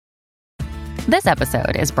This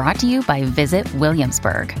episode is brought to you by Visit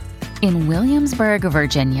Williamsburg. In Williamsburg,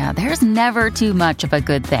 Virginia, there's never too much of a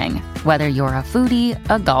good thing. Whether you're a foodie,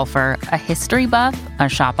 a golfer, a history buff, a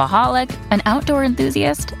shopaholic, an outdoor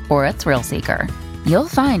enthusiast, or a thrill seeker, you'll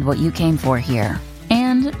find what you came for here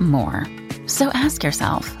and more. So ask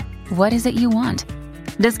yourself, what is it you want?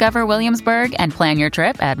 Discover Williamsburg and plan your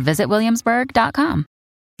trip at visitwilliamsburg.com.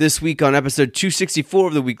 This week on episode 264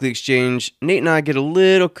 of the Weekly Exchange, Nate and I get a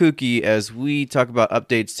little kooky as we talk about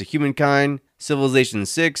updates to Humankind, Civilization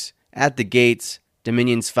 6, At the Gates,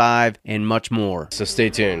 Dominions 5, and much more. So stay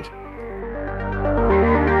tuned.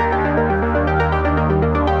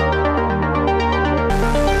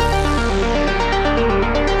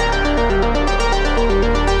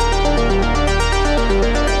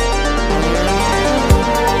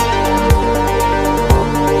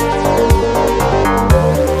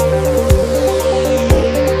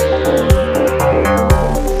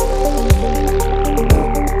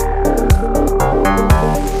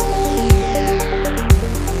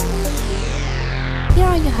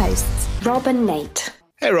 Rob and Nate.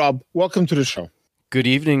 Hey, Rob. Welcome to the show. Good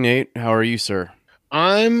evening, Nate. How are you, sir?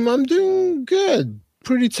 I'm doing good.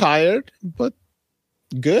 Pretty tired, but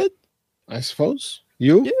good, I suppose.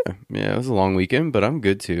 You? Yeah, it was a long weekend, but I'm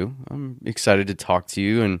good too. I'm excited to talk to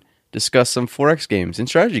you and discuss some Forex games and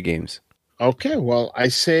strategy games. Okay, well, I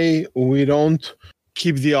say we don't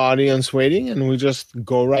keep the audience waiting and we just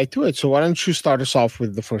go right to it. So why don't you start us off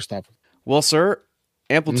with the first topic? Well, sir,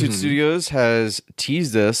 Amplitude Studios has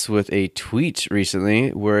teased us with a tweet recently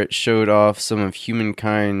where it showed off some of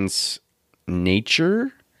Humankind's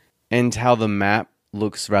nature and how the map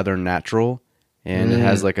looks rather natural. And it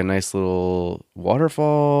has like a nice little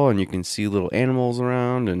waterfall and you can see little animals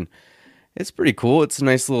around and it's pretty cool. It's a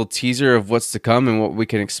nice little teaser of what's to come and what we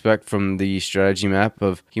can expect from the strategy map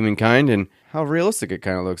of Humankind and how realistic it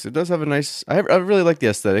kind of looks. It does have a nice... I really like the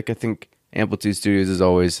aesthetic. I think Amplitude Studios has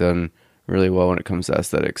always done really well when it comes to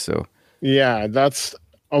aesthetics. So yeah, that's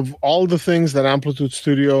of all the things that Amplitude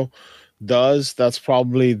Studio does, that's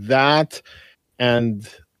probably that and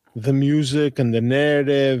the music and the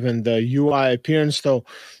narrative and the UI appearance. Though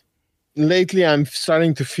lately I'm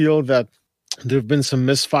starting to feel that there have been some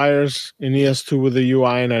misfires in ES2 with the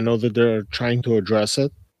UI, and I know that they're trying to address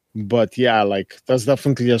it. But yeah, like that's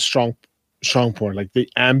definitely a strong point, like the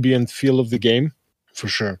ambient feel of the game for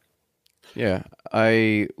sure. Yeah,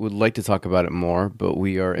 I would like to talk about it more, but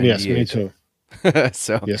we are NDA. Yes, me too.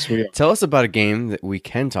 So yes, we are. Tell us about a game that we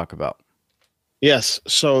can talk about. Yes,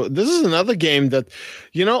 so this is another game that,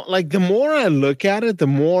 like the more I look at it, the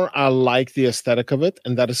more I like the aesthetic of it,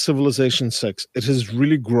 and that is Civilization 6. It has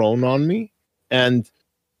really grown on me, and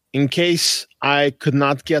in case I could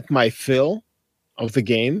not get my fill of the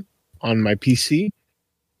game on my PC,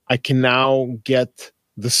 I can now get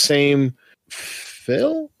the same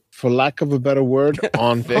fill, for lack of a better word,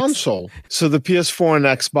 on console. So the PS4 and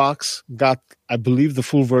Xbox got, I believe, the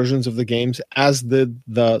full versions of the games, as did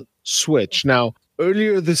the Switch. Now,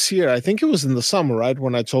 earlier this year, I think it was in the summer, right?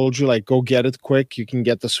 When I told you, like, go get it quick. You can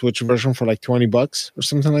get the Switch version for like $20 or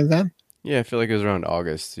something like that. Yeah, I feel like it was around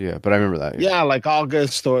August. Yeah, but I remember that. Yeah, like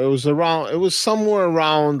August, or it was somewhere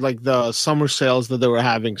around like the summer sales that they were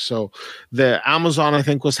having. So the Amazon, I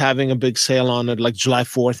think, was having a big sale on it, like July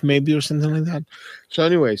 4th, maybe, or something like that. So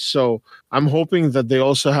anyway, so I'm hoping that they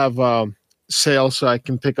also have a sale so I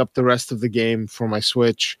can pick up the rest of the game for my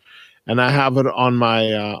Switch. And I have it on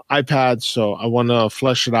my iPad, so I want to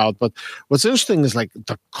flesh it out. But what's interesting is like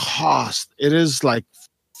the cost. It is like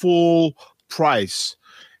full price.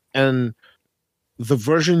 And the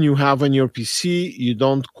version you have on your PC, you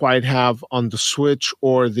don't quite have on the Switch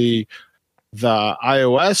or the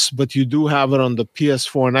iOS, but you do have it on the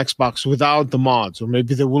PS4 and Xbox without the mods. Or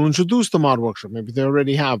maybe they will introduce the mod workshop. Maybe they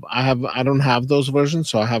already have. I don't have those versions,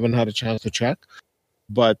 so I haven't had a chance to check.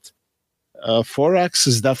 But Forex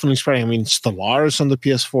is definitely spreading. I mean, Stellaris on the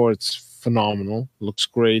PS4, it's phenomenal. Looks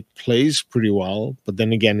great. Plays pretty well. But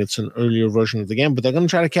then again, it's an earlier version of the game. But they're going to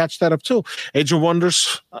try to catch that up too. Age of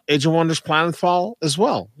Wonders Planetfall as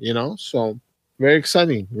well, So very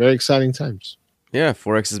exciting times. Yeah,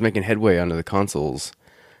 Forex is making headway onto the consoles.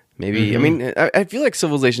 Maybe, I mean, I feel like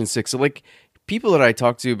Civilization 6, so like people that I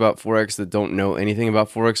talk to about Forex that don't know anything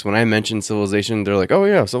about Forex, when I mention Civilization, they're like, oh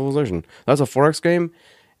yeah, Civilization. That's a Forex game?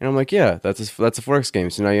 And I'm like, yeah, that's a Forex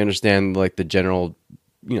game. So now you understand like the general,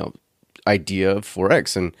 idea of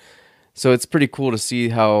Forex. And so it's pretty cool to see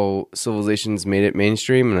how Civilization's made it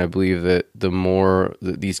mainstream. And I believe that the more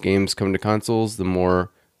that these games come to consoles, the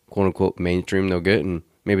more quote unquote mainstream they'll get and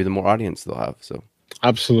maybe the more audience they'll have. So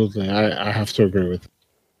absolutely. I have to agree with.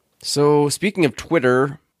 So speaking of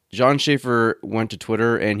Twitter, John Schaefer went to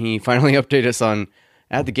Twitter and he finally updated us on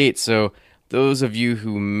at the gate. So those of you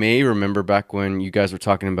who may remember back when you guys were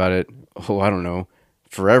talking about it, I don't know,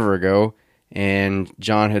 forever ago, and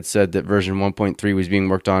John had said that version 1.3 was being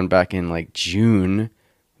worked on back in like June,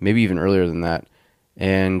 maybe even earlier than that.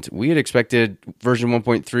 And we had expected version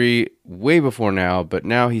 1.3 way before now, but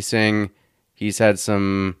now he's saying he's had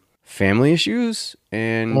some family issues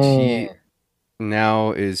and he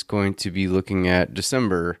now is going to be looking at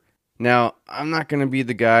December. Now, I'm not going to be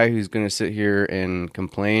the guy who's going to sit here and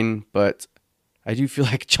complain, but I do feel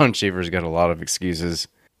like John Schaefer's got a lot of excuses.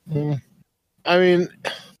 I mean,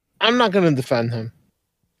 I'm not going to defend him.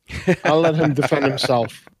 I'll let him defend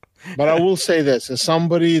himself. But I will say this, as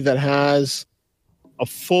somebody that has a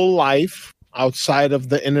full life outside of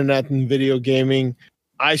the internet and video gaming,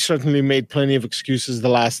 I certainly made plenty of excuses the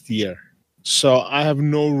last year. So I have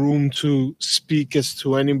no room to speak as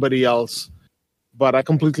to anybody else. But I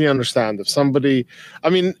completely understand. If somebody, I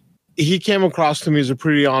mean, he came across to me as a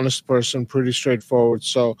pretty honest person, pretty straightforward.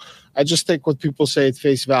 So I just take what people say at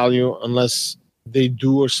face value unless they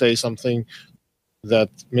do or say something that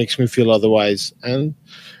makes me feel otherwise. And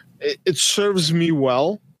it serves me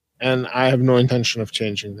well. And I have no intention of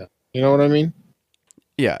changing that. You know what I mean?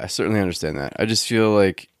 Yeah, I certainly understand that. I just feel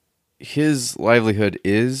like his livelihood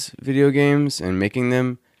is video games and making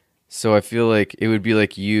them. So I feel like it would be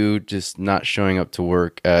like you just not showing up to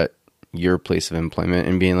work at your place of employment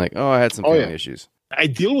and being like, oh, I had some family issues. I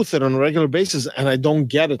deal with it on a regular basis and I don't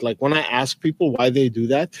get it. Like when I ask people why they do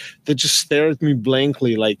that, they just stare at me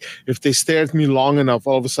blankly. Like if they stare at me long enough,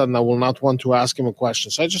 all of a sudden I will not want to ask him a question.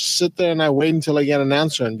 So I just sit there and I wait until I get an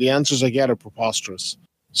answer, and the answers I get are preposterous.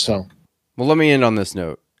 So, well, let me end on this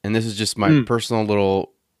note. And this is just my personal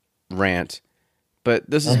little rant, but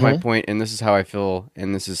this is my point, and this is how I feel,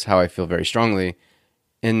 and this is how I feel very strongly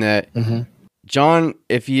in that John,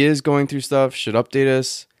 if he is going through stuff, should update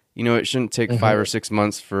us. You know, it shouldn't take 5 or 6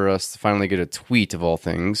 months for us to finally get a tweet of all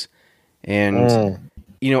things. And,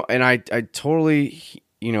 you know, and I totally,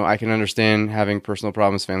 you know, I can understand having personal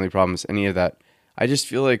problems, family problems, any of that. I just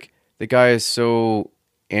feel like the guy is so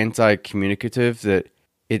anti-communicative that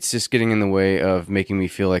it's just getting in the way of making me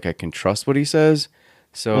feel like I can trust what he says.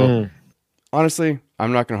 So, honestly,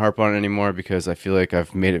 I'm not going to harp on it anymore because I feel like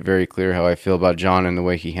I've made it very clear how I feel about John and the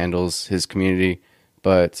way he handles his community.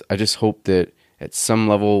 But I just hope that at some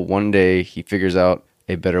level, one day, he figures out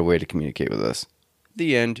a better way to communicate with us.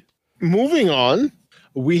 The end. Moving on,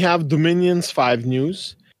 we have Dominion's 5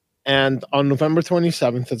 news. And on November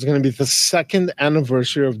 27th, it's going to be the 2nd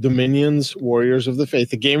anniversary of Dominion's Warriors of the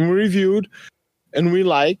Faith, a game we reviewed and we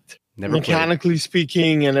liked. Never mechanically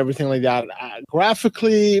speaking and everything like that.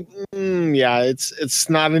 Graphically, it's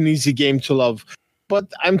not an easy game to love.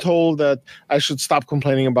 But I'm told that I should stop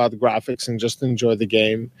complaining about the graphics and just enjoy the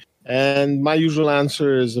game. And my usual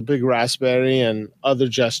answer is a big raspberry and other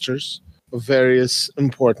gestures of various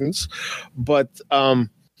importance. But on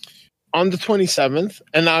the 27th,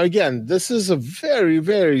 and now again, this is a very,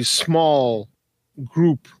 very small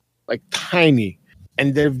group, like tiny.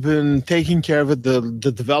 And they've been taking care of it. The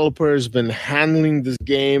developer has been handling this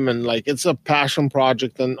game, and like it's a passion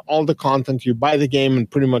project. And all the content, you buy the game, and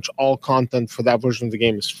pretty much all content for that version of the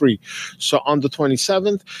game is free. So on the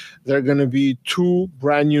 27th, there are going to be 2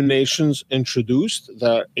 brand new nations introduced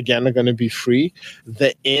that again are going to be free: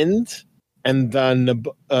 the Ind and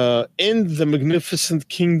the Magnificent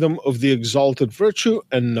Kingdom of the Exalted Virtue,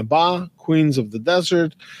 and Nabah, Queens of the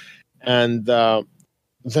Desert, and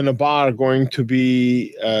the Nabah are going to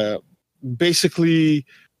be basically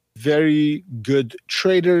very good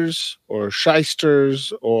traders or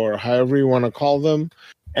shysters or however you want to call them.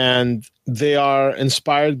 And they are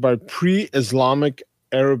inspired by pre-Islamic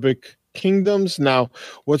Arabic kingdoms. Now,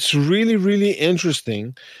 what's really, really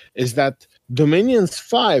interesting is that Dominions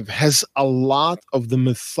 5 has a lot of the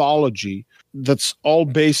mythology that's all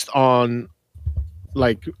based on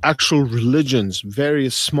like actual religions,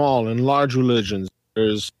 various small and large religions.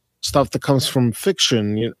 There's stuff that comes from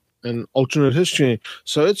fiction and alternate history.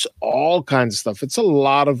 So it's all kinds of stuff. It's a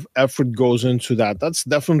lot of effort goes into that. That's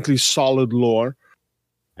definitely solid lore.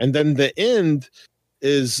 And then the Ind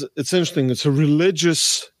it's interesting. It's a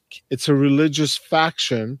religious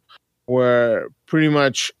faction where pretty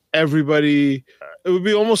much everybody, it would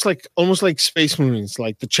be almost like Space Marines,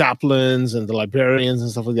 like the chaplains and the librarians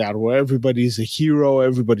and stuff like that, where everybody's a hero,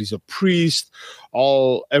 everybody's a priest,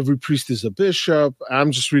 every priest is a bishop.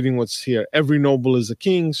 I'm just reading what's here. Every noble is a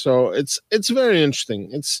king. So it's very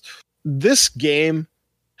interesting. This game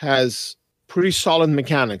has pretty solid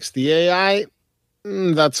mechanics. The AI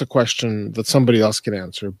That's a question that somebody else can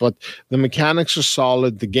answer. But the mechanics are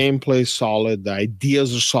solid, the gameplay is solid, the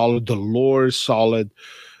ideas are solid, the lore is solid.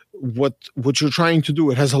 What you're trying to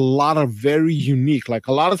do, it has a lot of very unique. Like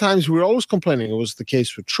a lot of times, we're always complaining. It was the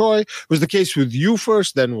case with Troy. It was the case with you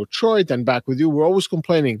first, then with Troy, then back with you. We're always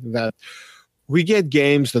complaining that we get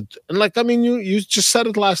games that, and like I mean, you just said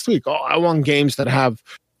it last week. Oh, I want games that have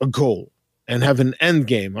a goal and have an end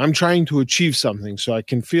game. I'm trying to achieve something so I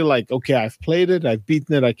can feel like, okay, I've played it, I've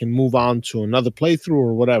beaten it, I can move on to another playthrough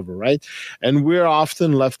or whatever, right? And we're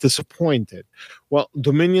often left disappointed. Well,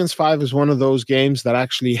 Dominions 5 is one of those games that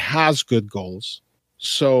actually has good goals.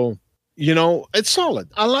 So, it's solid.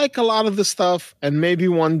 I like a lot of the stuff, and maybe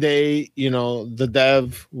one day, the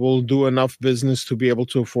dev will do enough business to be able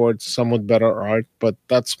to afford somewhat better art, but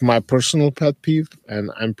that's my personal pet peeve,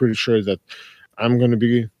 and I'm pretty sure that I'm going to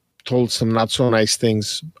be told some not so nice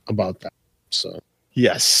things about that. So,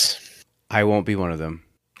 yes. I won't be one of them.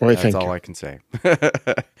 Well, That's all I can say.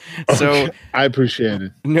 So okay. I appreciate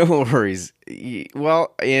it. No worries.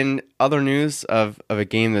 Well, in other news of a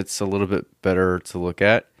game that's a little bit better to look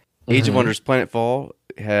at, Age of Wonders Planetfall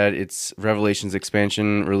had its Revelations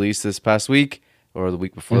expansion released this past week, or the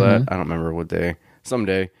week before that. I don't remember what day.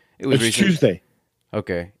 Someday. It was recent. Tuesday.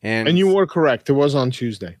 Okay. And you were correct. It was on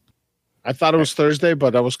Tuesday. I thought it was Thursday,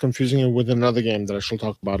 but I was confusing it with another game that I shall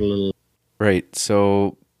talk about a little. Right.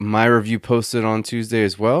 So my review posted on Tuesday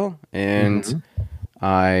as well, and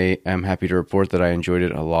I am happy to report that I enjoyed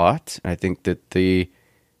it a lot. I think that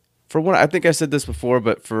I think I said this before,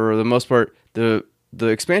 but for the most part, the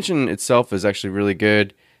expansion itself is actually really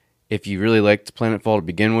good if you really liked Planetfall to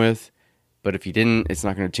begin with, but if you didn't, it's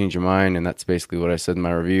not going to change your mind, and that's basically what I said in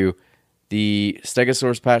my review. The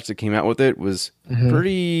Stegosaurus patch that came out with it was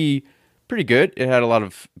pretty good. It had a lot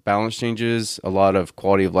of balance changes, a lot of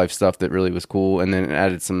quality of life stuff that really was cool, and then it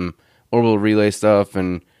added some orbital relay stuff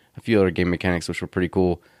and a few other game mechanics which were pretty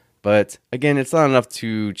cool. But again, it's not enough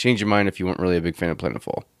to change your mind if you weren't really a big fan of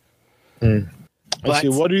Planetfall. I see.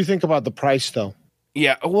 What do you think about the price, though?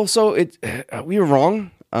 Yeah, well, so we were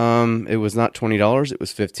wrong. It was not $20; it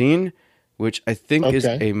was $15, which I think is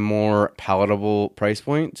a more palatable price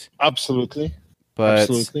point. Absolutely. But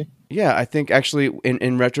yeah, I think actually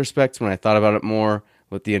in retrospect, when I thought about it more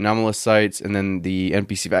with the anomalous sites and then the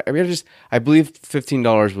NPC, I believe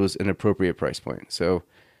 $15 was an appropriate price point. So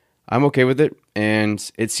I'm okay with it, and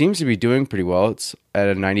it seems to be doing pretty well. It's at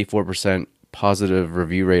a 94% positive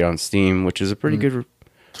review rate on Steam, which is a pretty good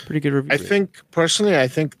review rate. think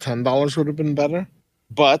 $10 would have been better,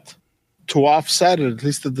 but to offset it, at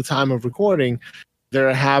least at the time of recording,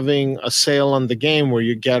 they're having a sale on the game where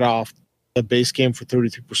you get off the base game for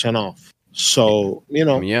 33% off. So,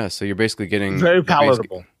 so you're basically getting very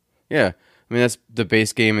palatable. Yeah. I mean, that's the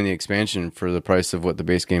base game and the expansion for the price of what the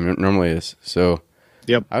base game normally is. So,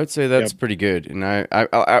 I would say that's pretty good. And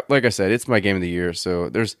I like I said, it's my game of the year. So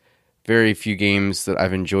there's very few games that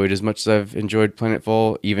I've enjoyed as much as I've enjoyed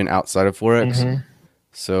Planetfall, even outside of 4X.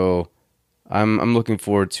 So I'm looking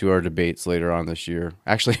forward to our debates later on this year.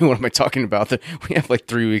 Actually, what am I talking about? That we have like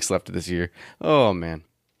 3 weeks left of this year. Oh man.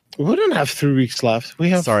 We don't have 3 weeks left. We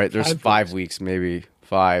have there's 5 weeks, maybe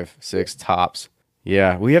 5, 6 tops.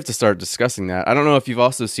 Yeah, we have to start discussing that. I don't know if you've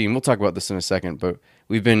also seen, we'll talk about this in a second, but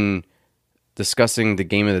we've been discussing the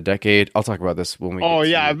game of the decade. I'll talk about this when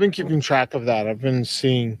we I've been keeping track of that. I've been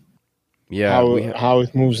seeing how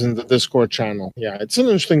it moves in the Discord channel. Yeah, it's an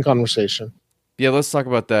interesting conversation. Yeah, let's talk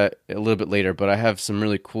about that a little bit later, but I have some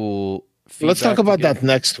really cool feedback. Let's talk about that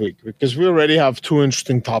next week, because we already have 2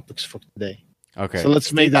 interesting topics for today. Okay. So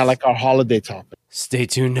let's make that like our holiday topic. Stay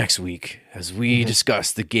tuned next week as we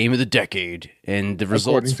discuss the game of the decade and the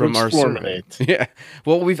results from our survey. Yeah.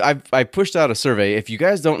 Well, I pushed out a survey. If you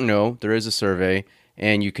guys don't know, there is a survey,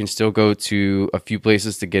 and you can still go to a few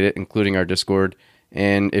places to get it, including our Discord.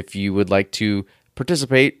 And if you would like to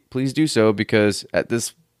participate, please do so, because at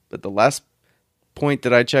the last point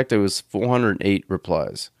that I checked, it was 408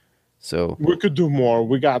 replies. So we could do more.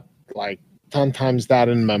 We got like 10 times that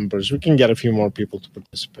in members. We can get a few more people to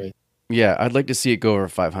participate. Yeah, I'd like to see it go over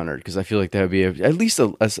 500, because I feel like that would be at least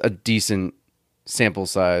a decent sample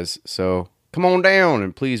size. So come on down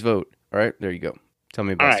and please vote. All right, there you go. Tell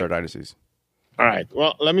me about Star Dynasties. All right.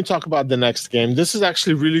 Well, let me talk about the next game. This is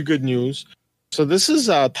actually really good news. So this is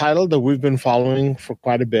a title that we've been following for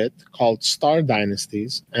quite a bit, called Star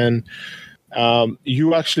Dynasties. And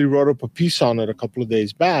you actually wrote up a piece on it a couple of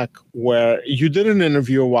days back, where you did an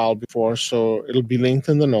interview a while before, so it'll be linked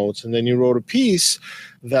in the notes. And then you wrote a piece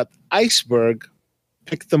that Iceberg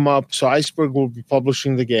picked them up. So Iceberg will be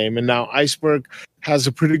publishing the game. And now Iceberg has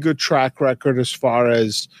a pretty good track record as far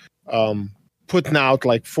as putting out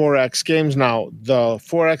like 4X games. Now, the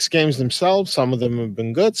 4X games themselves, some of them have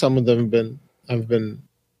been good, some of them have been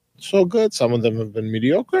so good, some of them have been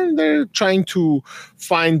mediocre, and they're trying to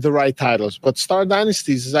find the right titles. But Star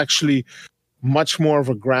Dynasties is actually much more of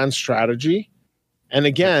a grand strategy. And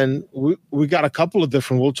again, we got a couple of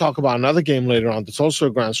different. We'll talk about another game later on that's also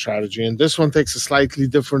a grand strategy, and this one takes a slightly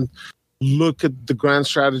different look at the grand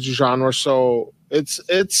strategy genre. So it's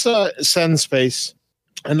set in space.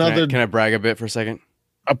 Another. Can I brag a bit for a second?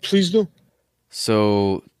 Please do.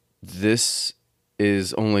 So this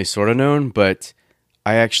is only sort of known, but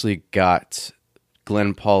I actually got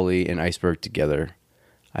Glenn Pauly and Iceberg together.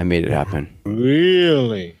 I made it happen.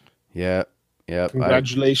 Really? Yeah.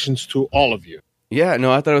 Congratulations to all of you. Yeah,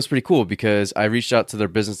 no, I thought it was pretty cool because I reached out to their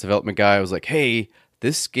business development guy. I was like, hey,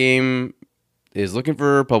 this game is looking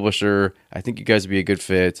for a publisher. I think you guys would be a good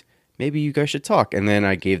fit. Maybe you guys should talk. And then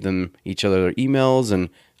I gave them each other their emails, and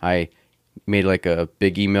I made like a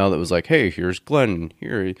big email that was like, hey, here's Glenn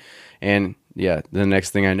here. And yeah, the next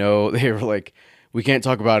thing I know, they were like, we can't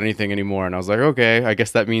talk about anything anymore. And I was like, okay, I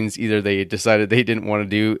guess that means either they decided they didn't want to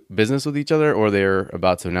do business with each other or they're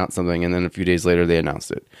about to announce something. And then a few days later, they announced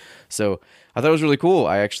it. So I thought it was really cool.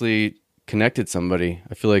 I actually connected somebody.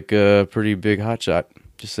 I feel like a pretty big hotshot.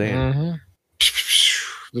 Just saying. Mm-hmm.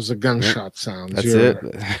 There's a gunshot sound. That's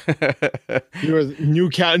it. You're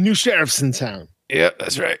the new sheriff's in town. Yeah,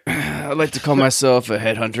 that's right. I like to call myself a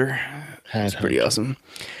headhunter. That's pretty awesome.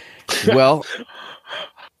 Well,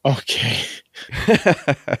 okay.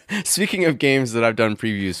 Speaking of games that I've done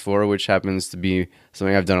previews for, which happens to be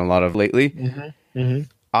something I've done a lot of lately,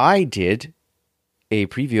 I did a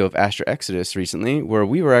preview of Astra Exodus recently where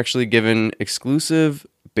we were actually given exclusive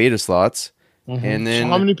beta slots. And then so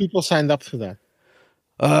how many people signed up for that?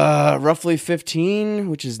 Roughly 15,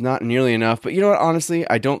 which is not nearly enough. But you know what? Honestly,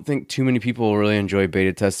 I don't think too many people really enjoy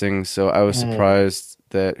beta testing. So I was surprised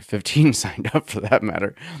that 15 signed up for that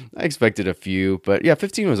matter. I expected a few, but yeah,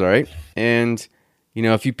 15 was all right. And, you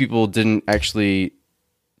know, a few people didn't actually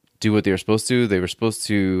do what they were supposed to. They were supposed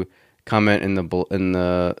to comment in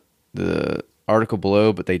the article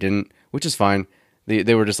below, but they didn't, which is fine.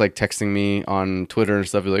 They were just like texting me on Twitter and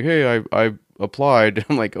stuff. They're like, hey, I applied.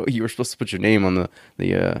 I'm like, oh, you were supposed to put your name on the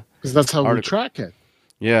because that's how we track it.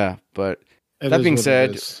 Yeah, but that being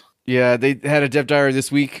said, yeah, they had a dev diary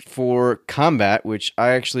this week for Combat, which I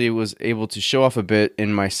actually was able to show off a bit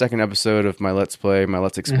in my second episode of my Let's Play, my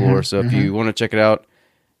Let's Explore. So if you want to check it out,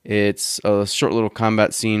 it's a short little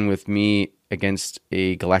combat scene with me against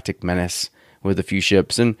a galactic menace with a few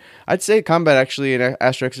ships. And I'd say combat actually in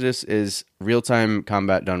Astra Exodus is real-time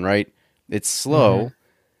combat done right. It's slow,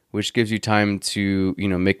 which gives you time to, you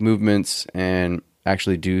know, make movements and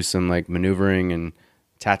actually do some like maneuvering and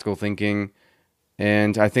tactical thinking.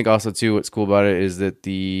 And I think also too, what's cool about it is that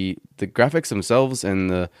the graphics themselves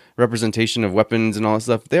and the representation of weapons and all that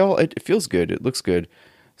stuff, it feels good. It looks good.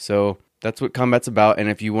 So that's what combat's about. And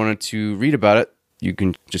if you wanted to read about it, you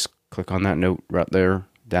can just click on that note right there,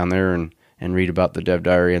 down there, and read about the dev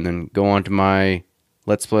diary, and then go on to my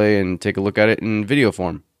Let's Play and take a look at it in video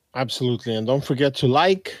form. Absolutely. And don't forget to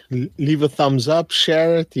like, leave a thumbs up,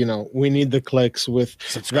 share it. You know, we need the clicks with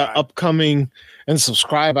the upcoming, and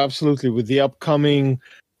subscribe, absolutely, with the upcoming,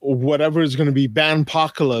 whatever is going to be,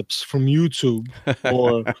 Banpocalypse from YouTube,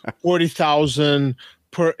 or 40,000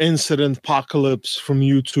 per incident apocalypse from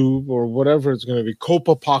YouTube, or whatever it's going to be, Cope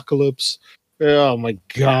Apocalypse. Oh my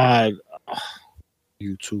God.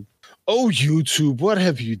 YouTube. Oh, YouTube, what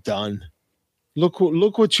have you done? Look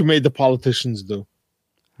what you made the politicians do.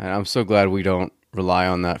 And I'm so glad we don't rely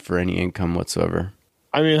on that for any income whatsoever.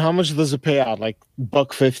 I mean, how much does it pay out? Like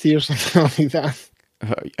 $1.50 or something like that?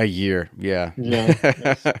 A year, yeah. Yeah.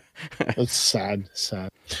 That's sad.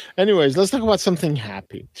 Anyways, let's talk about something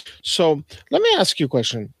happy. So let me ask you a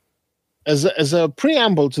question. As a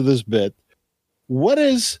preamble to this bit, what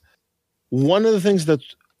is one of the things that,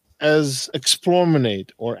 as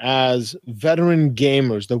Explorminate or as veteran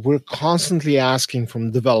gamers, that we're constantly asking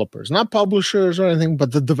from developers, not publishers or anything,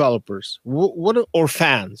 but the developers, or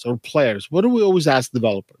fans or players? What do we always ask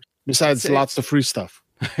developers besides lots of free stuff?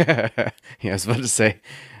 Yeah, I was about to say.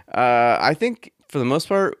 I think for the most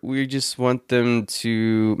part, we just want them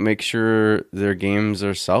to make sure their games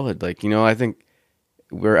are solid. Like, you know, I think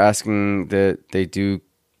we're asking that they do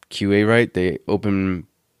QA right. They open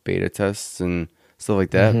beta tests and stuff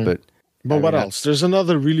like that. But what else? There's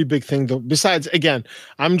another really big thing though. Besides, again,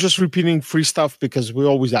 I'm just repeating free stuff because we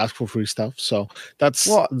always ask for free stuff. So that's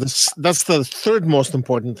the third most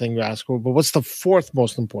important thing we ask for. But what's the fourth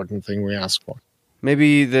most important thing we ask for?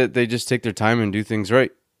 Maybe that they just take their time and do things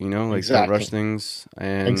right. like don't Exactly. rush things.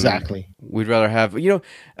 And Exactly. we'd rather have,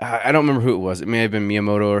 I don't remember who it was. It may have been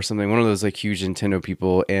Miyamoto or something, one of those like huge Nintendo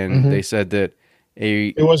people. And they said that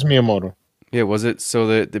It was Miyamoto. yeah, was it? So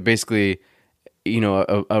that basically,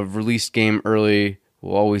 a released game early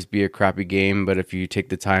will always be a crappy game, but if you take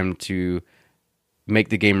the time to make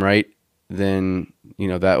the game right, then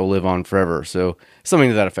that will live on forever. So something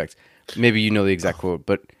to that effect. Maybe you know the exact quote,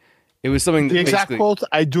 but it was something that The exact basically, quote,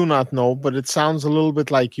 I do not know, but it sounds a little bit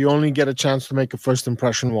like you only get a chance to make a first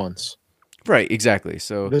impression once. right, exacttle.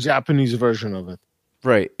 So The Japanese version of it.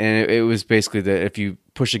 right, and it was basically that if you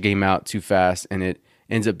push a game out too fast and it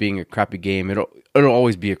ends up being a crappy game, it'll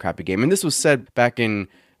always be a crappy game. And this was said back in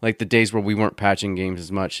like the days where we weren't patching games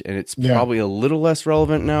as much, and it's probably a little less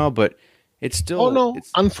relevant now, but it's still. Oh no!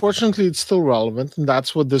 Unfortunately, it's still relevant, and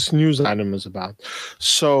that's what this news item is about.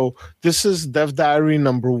 So this is Dev Diary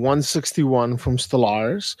number 161 from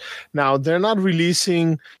Stellaris. Now they're not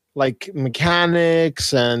releasing like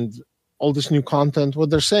mechanics and all this new content. What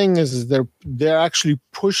they're saying is they're actually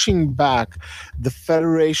pushing back the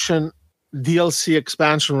Federation DLC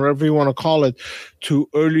expansion, whatever you want to call it, to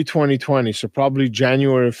early 2020. So probably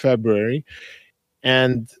January or February.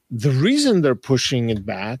 And the reason they're pushing it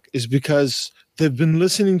back is because they've been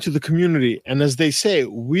listening to the community. And as they say,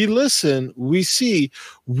 we listen, we see,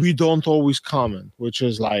 we don't always comment, which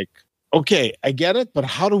is like, okay, I get it, but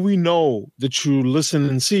how do we know that you listen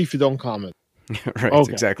and see if you don't comment? Right,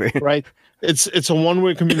 okay, exactly. Right. It's a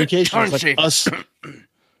one-way communication. It's like us.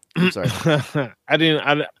 I'm sorry. I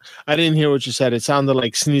didn't hear what you said. It sounded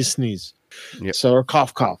like sneeze. Yep. So, or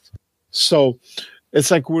cough. So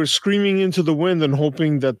it's like we're screaming into the wind and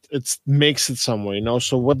hoping that it makes it somewhere,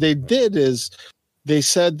 So what they did is they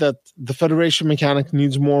said that the Federation mechanic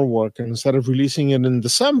needs more work. And instead of releasing it in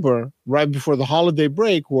December, right before the holiday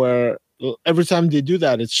break, where every time they do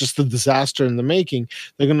that, it's just a disaster in the making,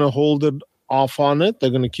 they're going to hold it off on it. They're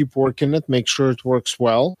going to keep working it, make sure it works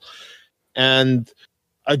well, and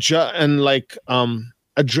adjust and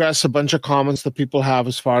address a bunch of comments that people have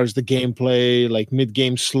as far as the gameplay, like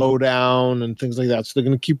mid-game slowdown and things like that. So they're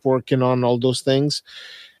going to keep working on all those things.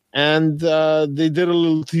 And they did a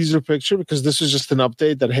little teaser picture because this is just an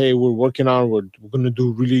update that, hey, we're working on, we're going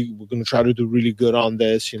to try to do really good on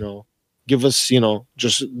this, give us,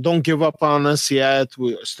 just don't give up on us yet.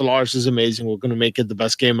 Stellaris is amazing. We're going to make it the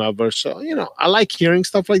best game ever. So, I like hearing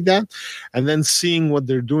stuff like that and then seeing what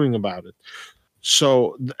they're doing about it.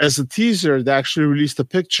 So as a teaser, they actually released a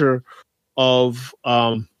picture of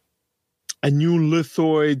a new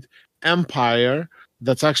lithoid empire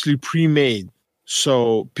that's actually pre-made.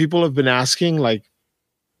 So people have been asking, like,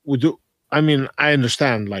 I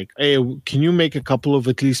understand, like, hey, can you make a couple of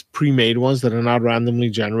at least pre-made ones that are not randomly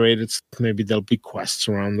generated? Maybe there'll be quests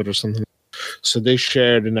around it or something. So they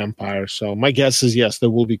shared an empire. So my guess is yes, there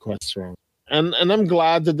will be quests around. And I'm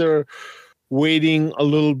glad that they're waiting a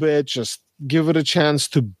little bit, just give it a chance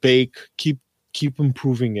to bake, keep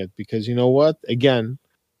improving it, because you know what? Again,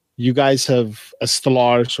 you guys have, as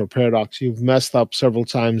Stellaris or Paradox, you've messed up several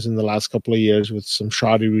times in the last couple of years with some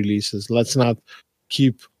shoddy releases. Let's not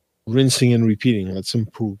keep rinsing and repeating. Let's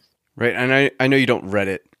improve. Right, and I know you don't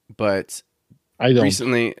Reddit, but I don't.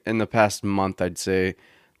 Recently, in the past month, I'd say,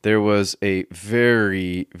 there was a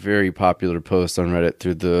very, very popular post on Reddit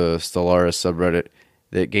through the Stellaris subreddit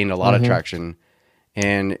that gained a lot of traction.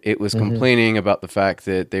 And it was complaining about the fact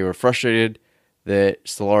that they were frustrated that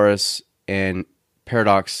Stellaris and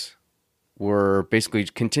Paradox were basically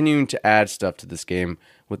continuing to add stuff to this game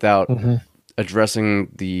without addressing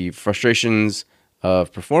the frustrations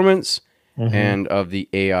of performance and of the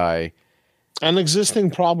AI. And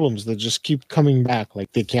existing problems that just keep coming back.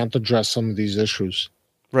 Like they can't address some of these issues.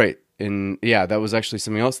 Right. And yeah, that was actually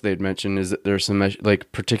something else they'd mentioned, is that there's some like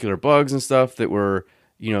particular bugs and stuff that were,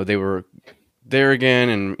 they were there again,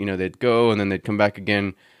 and they'd go and then they'd come back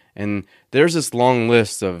again, and there's this long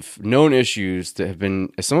list of known issues that have been,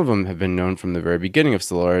 some of them have been known from the very beginning of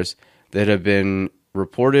Stellaris, that have been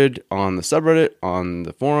reported on the subreddit, on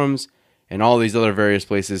the forums, and all these other various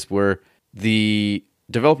places where the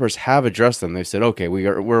developers have addressed them. They've said, okay,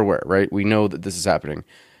 we're aware, right? We know that this is happening.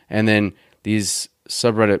 And then these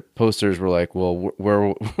subreddit posters were like, well,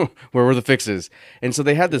 where were the fixes? And so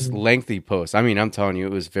they had this lengthy post. I mean, I'm telling you,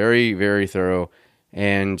 it was very, very thorough.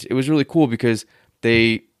 And it was really cool because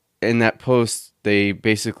they, in that post, they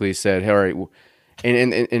basically said, hey, all right,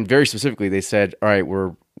 and very specifically, they said, all right,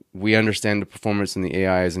 we understand the performance in the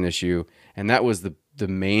AI is an issue. And that was the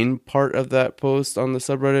main part of that post on the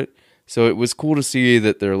subreddit. So it was cool to see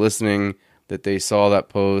that they're listening, that they saw that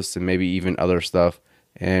post and maybe even other stuff.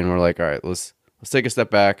 And we're like, all right, let's take a step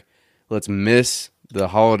back. Let's miss the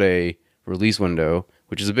holiday release window,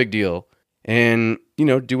 which is a big deal, and,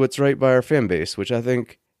 do what's right by our fan base, which I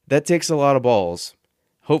think that takes a lot of balls.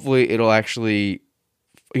 Hopefully it'll actually,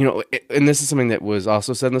 and this is something that was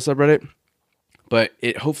also said in the subreddit, but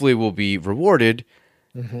it hopefully will be rewarded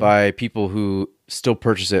by people who still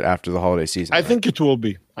purchase it after the holiday season. I think it will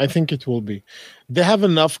be. They have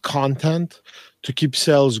enough content to keep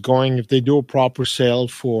sales going. If they do a proper sale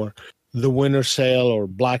for the winter sale or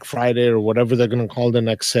Black Friday or whatever they're going to call the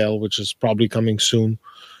next sale, which is probably coming soon.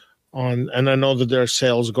 And I know that there are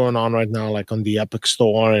sales going on right now, like on the Epic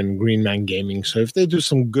Store and Green Man Gaming. So if they do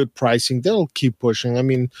some good pricing, they'll keep pushing. I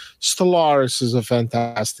mean, Stellaris is a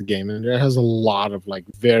fantastic game, and it has a lot of like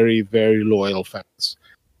very, very loyal fans.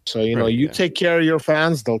 So, you take care of your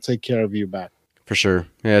fans, they'll take care of you back. For sure.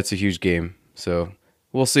 Yeah, it's a huge game. So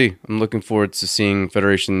we'll see. I'm looking forward to seeing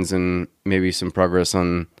Federations and maybe some progress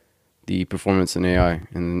on the performance in AI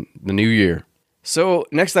in the new year. So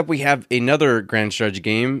next up, we have another grand strategy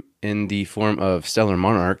game in the form of Stellar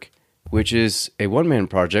Monarch, which is a one-man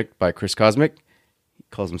project by Chris Cosmic. He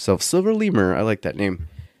calls himself Silver Lemur. I like that name.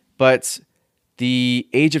 But the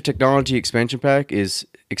Age of Technology expansion pack is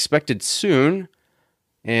expected soon,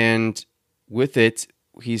 and with it,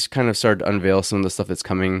 he's kind of started to unveil some of the stuff that's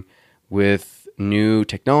coming with new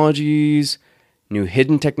technologies, new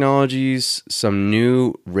hidden technologies, some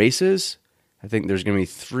new races. I think there's going to be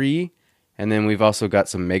 3. And then we've also got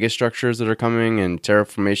some mega structures that are coming and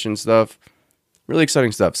terraformation stuff. Really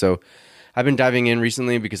exciting stuff. So I've been diving in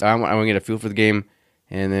recently because I want to get a feel for the game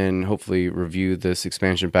and then hopefully review this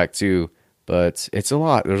expansion pack too. But it's a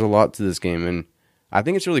lot. There's a lot to this game, and I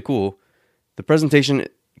think it's really cool. The presentation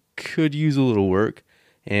could use a little work,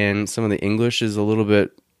 and some of the English is a little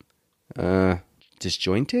bit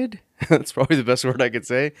disjointed. That's probably the best word I could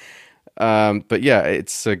say. But yeah,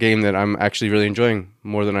 it's a game that I'm actually really enjoying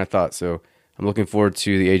more than I thought. So I'm looking forward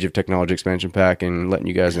to the Age of Technology expansion pack and letting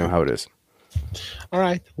you guys know how it is. All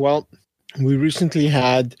right. Well, we recently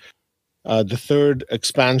had the 3rd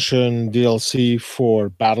expansion DLC for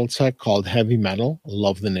BattleTech called Heavy Metal.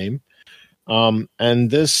 Love the name.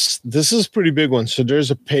 And this is a pretty big one. So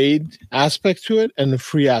there's a paid aspect to it and a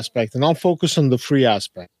free aspect. And I'll focus on the free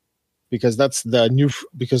aspect, because that's the new,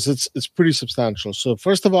 because it's pretty substantial. So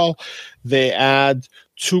first of all, they add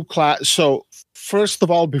 2 class. So first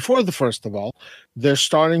of all, they're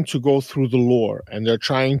starting to go through the lore, and they're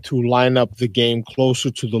trying to line up the game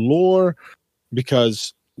closer to the lore,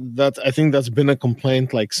 because I think that's been a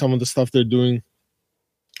complaint. Like, some of the stuff they're doing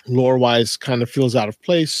lore wise kind of feels out of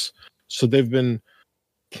place. So they've been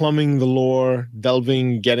plumbing the lore,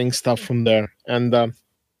 delving, getting stuff from there. And,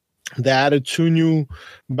 they added 2 new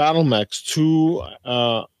battle mechs. 2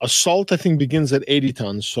 Assault, I think, begins at 80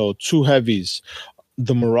 tons. So 2 heavies,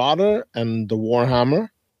 the Marauder and the Warhammer,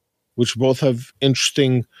 which both have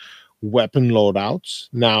interesting weapon loadouts.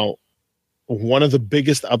 Now, one of the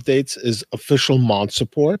biggest updates is official mod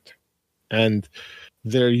support. And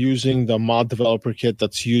they're using the mod developer kit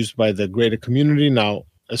that's used by the greater community. Now,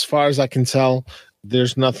 as far as I can tell,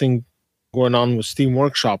 there's nothing going on with Steam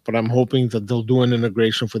Workshop, but I'm hoping that they'll do an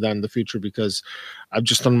integration for that in the future, because I've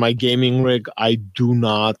just, on my gaming rig, I do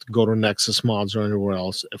not go to Nexus Mods or anywhere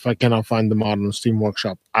else. If I cannot find the mod on Steam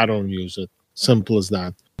Workshop, I don't use it. Simple as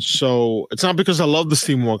that. So it's not because I love the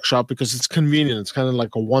Steam Workshop, because it's convenient. It's kind of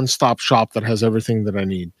like a one-stop shop that has everything that I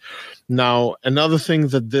need. Now, another thing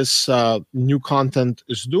that this new content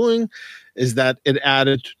is doing is that it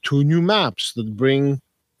added 2 new maps that bring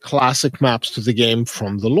classic maps to the game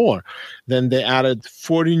from the lore. Then they added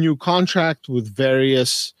 40 new contract with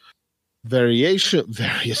various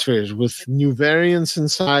with new variants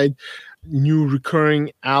inside, new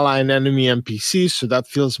recurring ally and enemy NPCs. So that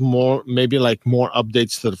feels more, maybe like more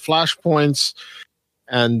updates to the flashpoints.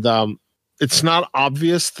 And it's not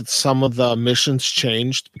obvious that some of the missions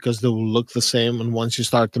changed, because they will look the same. And once you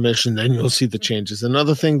start the mission, then you'll see the changes.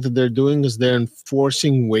 Another thing that they're doing is they're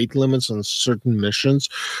enforcing weight limits on certain missions,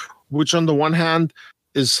 which on the one hand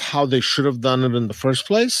is how they should have done it in the first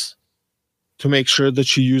place, to make sure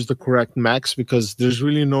that you use the correct mechs, because there's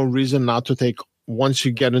really no reason not to take, once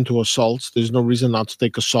you get into assaults, there's no reason not to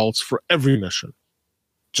take assaults for every mission.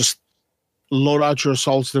 Just load out your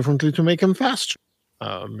assaults differently to make them faster.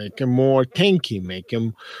 Make him more tanky, make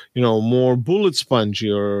him, more bullet spongy,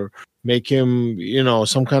 or make him,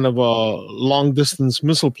 some kind of a long distance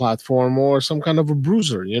missile platform, or some kind of a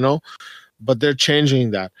bruiser, but they're changing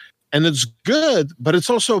that. And it's good, but it's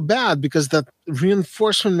also bad, because that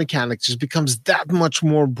reinforcement mechanic just becomes that much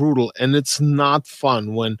more brutal, and it's not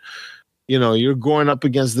fun when, you're going up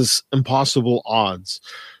against this impossible odds.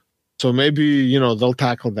 So maybe, they'll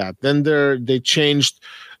tackle that. Then they changed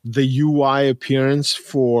the UI appearance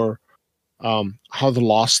for how the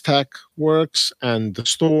lost tech works and the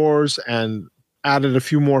stores, and added a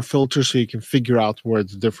few more filters so you can figure out where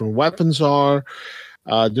the different weapons are.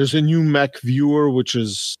 There's a new mech viewer, which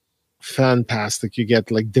is fantastic. You get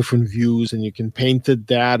like different views and you can paint it.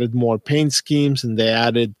 They added more paint schemes, and they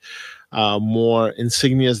added more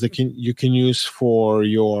insignias that you can use for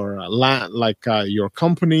your your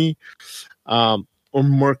company, or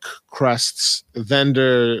Merc crests. Then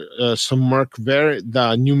there some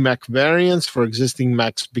the new mech variants for existing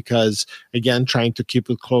mechs, because again, trying to keep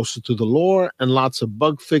it closer to the lore, and lots of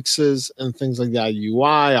bug fixes and things like that.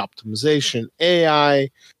 UI optimization, AI.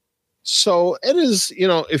 So it is,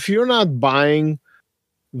 if you're not buying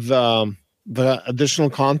the additional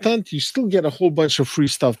content, you still get a whole bunch of free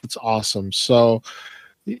stuff that's awesome. So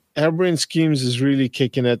Airbrain Schemes is really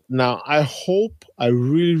kicking it. Now, I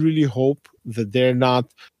really, really hope that they're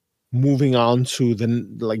not moving on to the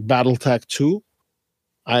BattleTech 2.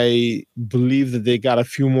 I believe that they got a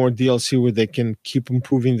few more DLC where they can keep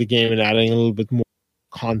improving the game and adding a little bit more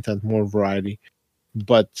content, more variety.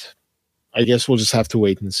 But I guess we'll just have to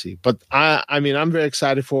wait and see. But I mean, I'm very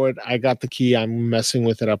excited for it. I got the key. I'm messing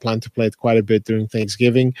with it. I plan to play it quite a bit during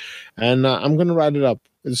Thanksgiving, and I'm going to write it up.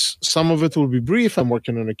 Some of it will be brief. I'm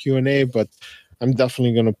working on a Q&A, but I'm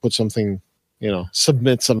definitely going to put something,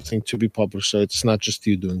 submit something to be published. So it's not just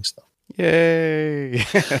you doing stuff. Yay!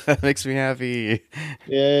 That makes me happy.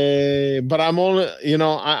 Yay! But I'm only,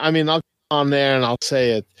 I mean, I'll on there and I'll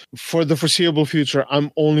say it for the foreseeable future.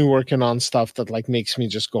 I'm only working on stuff that makes me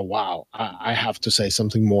just go, wow, I have to say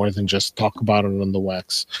something more than just talk about it on the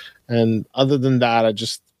WeX. And other than that,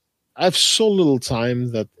 I have so little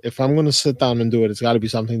time that if I'm going to sit down and do it, it's got to be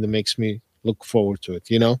something that makes me look forward to it,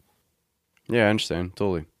 Yeah, I understand.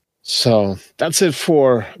 Totally. So that's it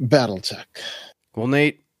for BattleTech. Well,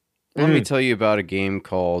 Nate, let me tell you about a game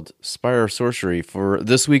called Spire of Sorcery for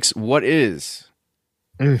this week's What Is.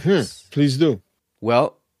 Please do.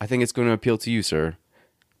 Well, I think it's going to appeal to you, sir,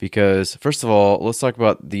 because first of all, let's talk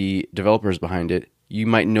about the developers behind it. You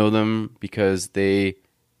might know them because they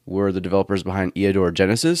were the developers behind Eodor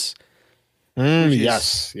Genesis.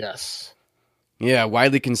 Yes. Yeah,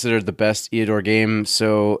 widely considered the best Eodor game.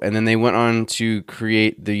 And then they went on to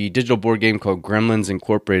create the digital board game called Gremlins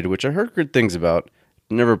Incorporated, which I heard good things about,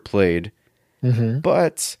 never played.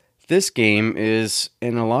 But this game is,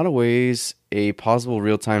 in a lot of ways, a possible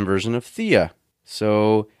real-time version of Thea.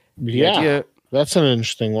 So the idea, that's an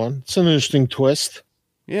interesting one. It's an interesting twist.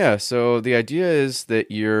 Yeah, so the idea is that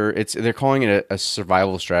they're calling it a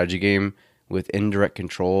survival strategy game with indirect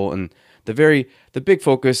control, and the big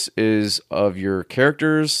focus is of your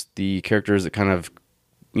characters, the characters that kind of,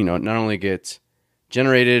 not only get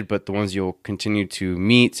generated, but the ones you'll continue to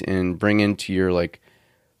meet and bring into your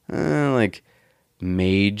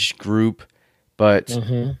mage group. But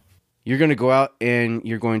you're going to go out and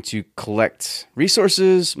you're going to collect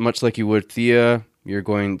resources, much like you would Thea. You're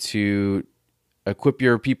going to equip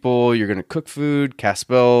your people. You're going to cook food, cast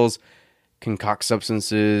spells, concoct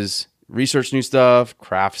substances, research new stuff,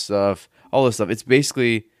 craft stuff, all this stuff. It's very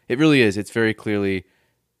clearly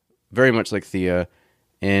very much like Thea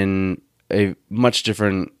in a much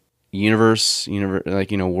different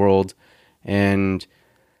world. And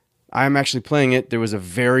I'm actually playing it. There was a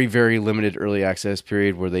very, very limited early access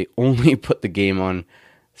period where they only put the game on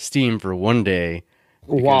Steam for one day.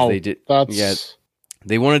 Wow.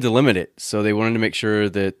 They wanted to limit it. So they wanted to make sure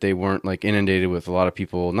that they weren't inundated with a lot of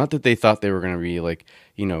people. Not that they thought they were going to be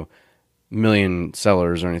million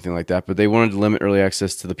sellers or anything like that, but they wanted to limit early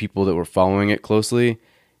access to the people that were following it closely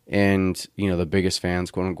and, the biggest fans,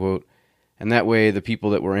 quote unquote. And that way, the people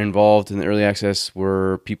that were involved in the early access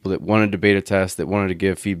were people that wanted to beta test, that wanted to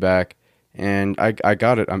give feedback. And I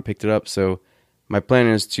got it. I picked it up. So my plan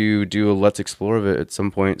is to do a Let's Explore of it at some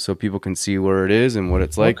point so people can see where it is and what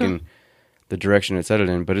it's like and the direction it's headed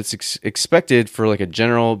in. But it's expected for a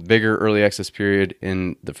general, bigger early access period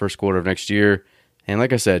in the first quarter of next year. And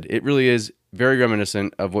like I said, it really is very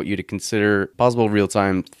reminiscent of what you'd consider possible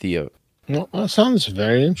real-time Thea. Well, that sounds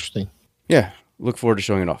very interesting. Yeah. Look forward to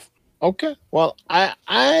showing it off. Okay. Well,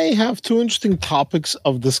 I have two interesting topics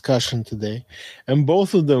of discussion today, and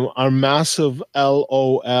both of them are massive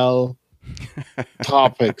LOL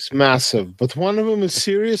topics, massive. But one of them is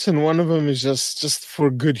serious, and one of them is just for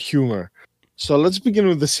good humor. So let's begin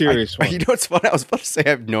with the serious one. You know what's funny? I was about to say I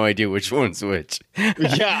have no idea which one's which.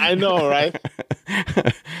 Yeah, I know, right?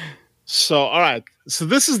 So, all right. So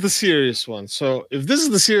this is the serious one. So if this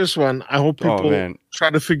is the serious one, I hope people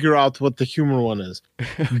try to figure out what the humor one is.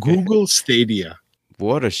 Google Stadia.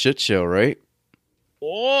 What a shit show, right?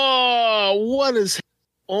 Oh, what is?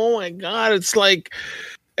 Oh my God! It's like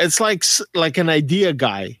an idea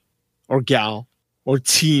guy. or gal or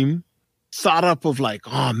team thought up of like,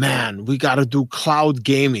 oh man, we got to do cloud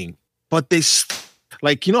gaming. But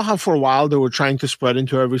like, you know how for a while they were trying to spread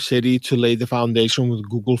into every city to lay the foundation with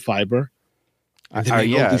Google Fiber? And they made all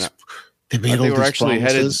yeah, these, they made all they were these actually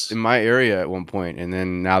promises. headed in my area at one point, and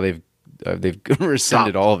then now they've rescinded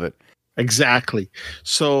Stopped. all of it. Exactly.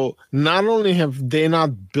 So not only have they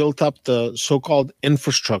not built up the so-called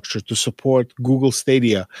infrastructure to support Google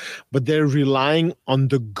Stadia, but they're relying on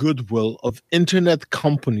the goodwill of internet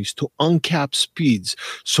companies to uncap speeds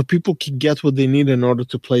so people can get what they need in order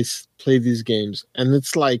to play these games. And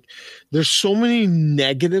it's like there's so many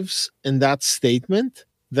negatives in that statement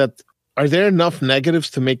that are there enough negatives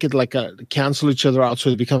to make it like a cancel each other out so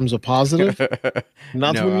it becomes a positive?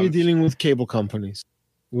 Not No, when you're dealing with cable companies.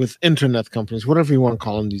 With internet companies, whatever you want to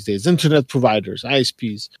call them these days, internet providers,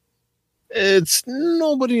 ISPs. It's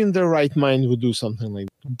nobody in their right mind would do something like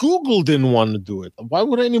that. Google didn't want to do it. Why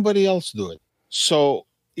would anybody else do it? So,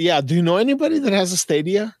 yeah, do you know anybody that has a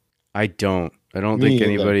Stadia? I don't Me think either.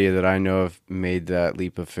 anybody that I know of made that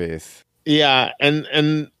leap of faith. Yeah,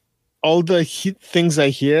 and all the things I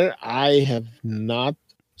hear, I have not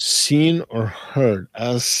seen or heard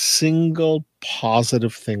a single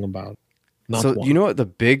positive thing about it. Not So one. you know what the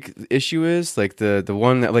big issue is? Like the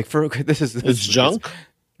one that like for this It's junk.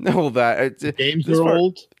 No, Games this are part-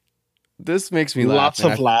 old. This makes me laugh. Lots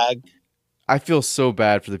of lag. I feel so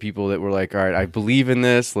bad for the people that were like, all right, I believe in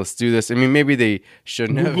this. Let's do this. I mean, maybe they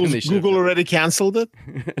shouldn't have. And they Google already canceled it.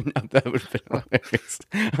 No, that would have been hilarious.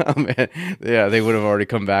 Oh, man. Yeah, they would have already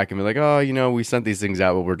come back and be like, oh, we sent these things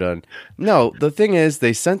out, but we're done. No, the thing is,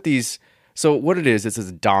 they sent these. So what it is, it's a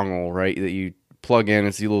dongle, right, that you plug in.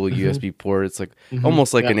 It's a little USB port. It's like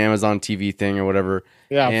almost like an Amazon TV thing or whatever.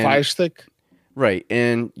 Yeah, and, Fire Stick. Right,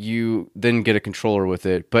 and you then get a controller with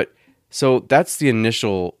it. But so that's the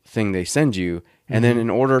initial thing they send you. And then in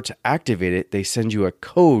order to activate it, they send you a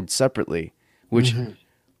code separately, which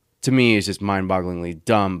to me is just mind-bogglingly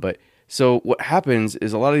dumb. But so what happens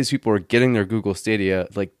is a lot of these people are getting their Google Stadia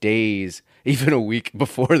like days, even a week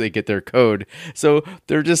before they get their code. So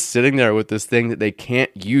they're just sitting there with this thing that they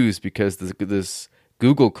can't use because this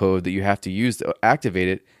Google code that you have to use to activate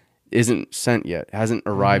it isn't sent yet, hasn't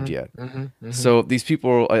arrived yet. So these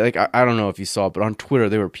people, like I don't know if you saw it, but on Twitter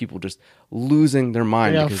there were people just losing their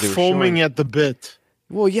mind Yeah, because they were foaming at the bit.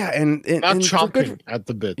 Well, yeah, and Not and chomping at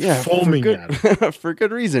the bit. yeah, Foaming for at good, for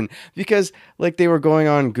good reason. Because like they were going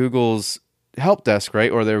on Google's help desk, right,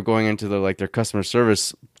 or they were going into their customer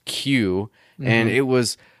service queue, and it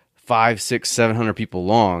was 500, 600, 700 people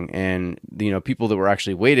long, and people that were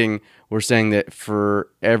actually waiting were saying that for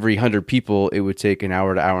every 100 people it would take an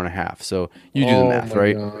hour to hour and a half. So you do the math,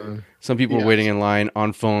 right? God. Some people were waiting in line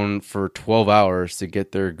on phone for 12 hours to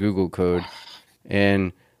get their Google code,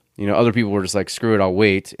 and other people were just like, screw it, I'll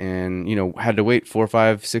wait, and had to wait 4,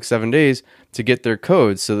 5, 6, 7 days to get their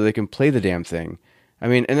codes so that they can play the damn thing. I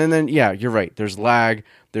mean, and then yeah, you're right. There's lag.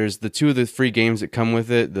 There's the 2 of the free games that come with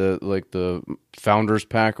it, the Founders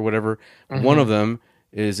Pack or whatever. One of them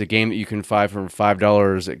is a game that you can buy for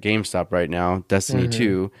 $5 at GameStop right now, Destiny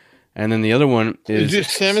 2. And then the other one is the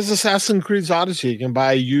same as Assassin's Creed Odyssey. You can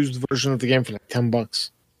buy a used version of the game for like $10.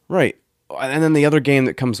 Right. And then the other game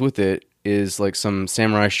that comes with it is like some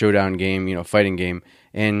Samurai Showdown game, fighting game.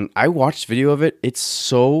 And I watched video of it. It's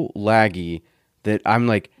so laggy that I'm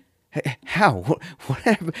like, how? What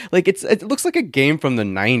happened? Like it looks like a game from the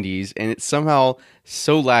 90s, and it's somehow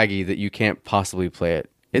so laggy that you can't possibly play it.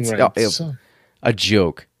 It's a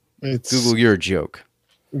joke. Google, you're a joke.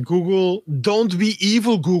 Google, don't be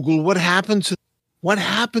evil, Google. What happened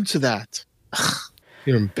to that?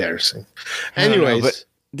 You're embarrassing. Anyways, but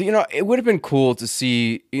it would have been cool to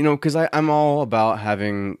see, because I'm all about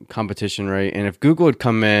having competition, right? And if Google had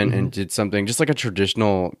come in and did something just like a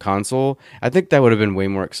traditional console, I think that would have been way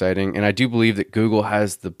more exciting. And I do believe that Google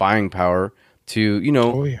has the buying power to,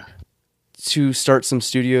 to start some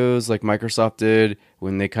studios like Microsoft did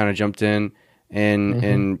when they kind of jumped in,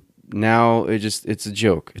 and now it's a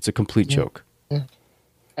joke. It's a complete joke. Yeah.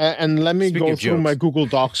 And let me Speaking go of through jokes. my Google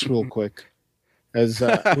Docs real quick. As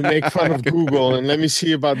we make fun of Google, and let me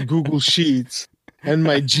see about Google Sheets and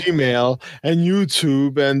my Gmail and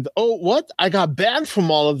YouTube, and what? I got banned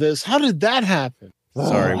from all of this. How did that happen?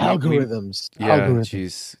 Sorry, algorithms. Yeah, Algorithms.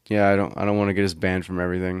 jeez. Yeah, I don't want to get us banned from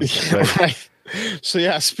everything. Yeah, right. So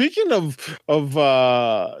yeah, speaking of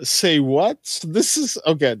say what? So this is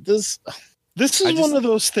okay. This is one of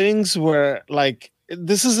those things where like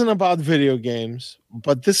this isn't about video games,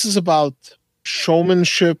 but this is about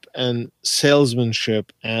showmanship and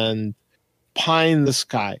salesmanship and pie in the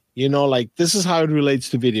sky. Like this is how it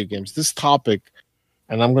relates to video games. This topic,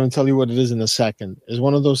 and I'm going to tell you what it is in a second, is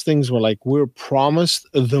one of those things where like we're promised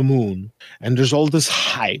the moon and there's all this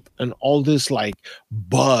hype and all this like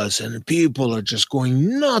buzz and people are just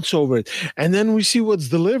going nuts over it. And then we see what's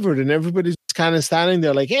delivered and everybody's kind of standing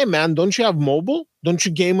there like, hey man, don't you have mobile? Don't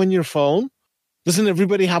you game on your phone? Doesn't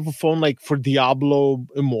everybody have a phone like for Diablo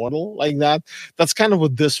Immortal like that? That's kind of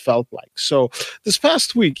what this felt like. So this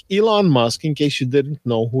past week, Elon Musk, in case you didn't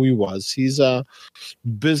know who he was, he's a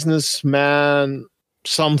businessman,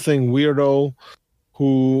 something weirdo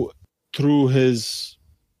who, through his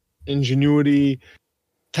ingenuity,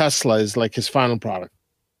 Tesla is like his final product.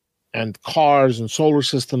 And cars and solar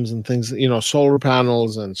systems and things, you know, solar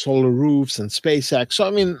panels and solar roofs and SpaceX. So, I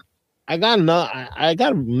mean, I got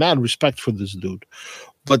mad respect for this dude,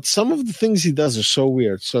 but some of the things he does are so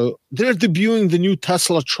weird. So they're debuting the new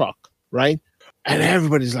Tesla truck, right? And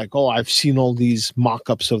everybody's like, oh, I've seen all these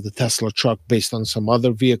mock-ups of the Tesla truck based on some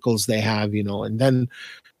other vehicles they have, you know, and then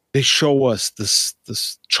they show us this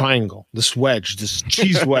triangle, this wedge, this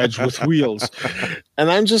cheese wedge with wheels.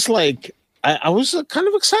 And I'm just like, I was kind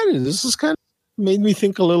of excited. This is kind of made me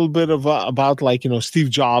think a little bit of about like, you know, Steve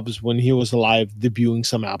Jobs when he was alive debuting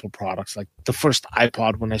some Apple products. Like the first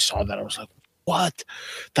iPod, when I saw that, I was like, what?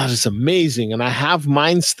 That is amazing. And I have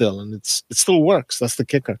mine still, and it still works. That's the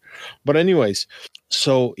kicker. But anyways,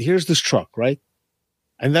 so here's this truck, right?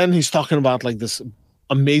 And then he's talking about like this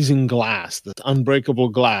amazing glass, this unbreakable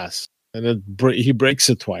glass, and he breaks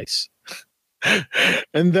it twice.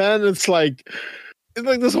 And then it's like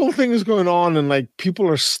this whole thing is going on and like people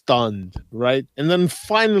are stunned, right? And then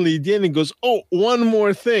finally then he goes, oh, one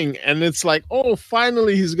more thing. And it's like, oh,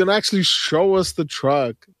 finally he's going to actually show us the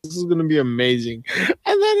truck. This is going to be amazing.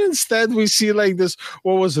 And then instead we see like this,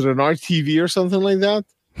 what was it, an RTV or something like that?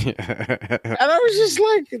 And I was just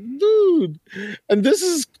like, dude. And this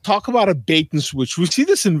is, talk about a bait and switch. We see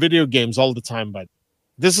this in video games all the time, but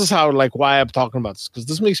this is how, like, why I'm talking about this, because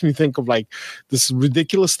this makes me think of like this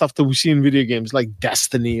ridiculous stuff that we see in video games, like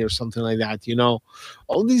Destiny or something like that. You know,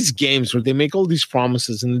 all these games where they make all these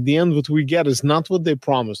promises, and at the end, what we get is not what they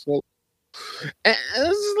promised. Well, and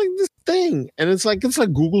it's like this thing, and it's like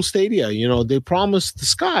Google Stadia. You know, they promise the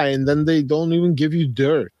sky, and then they don't even give you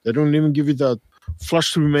dirt. They don't even give you the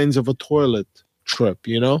flush the remains of a toilet trip.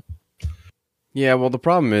 You know. Yeah, well, the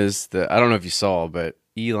problem is that I don't know if you saw, but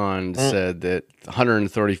Elon said that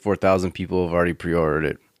 134,000 people have already pre-ordered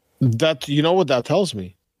it. That, you know what that tells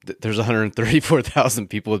me? There's 134,000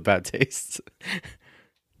 people with bad tastes.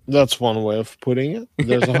 That's one way of putting it.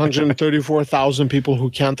 There's 134,000 people who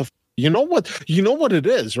can't afford. You know what it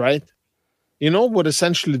is, right? You know what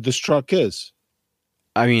essentially this truck is?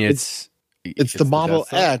 I mean, it's the Model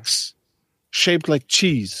X shaped like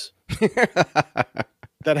cheese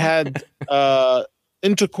that had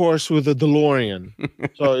intercourse with a DeLorean.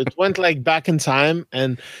 So it went like back in time,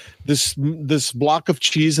 and this block of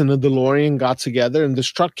cheese and a DeLorean got together, and this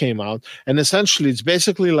truck came out. And essentially, it's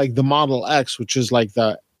basically like the Model X, which is like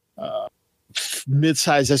the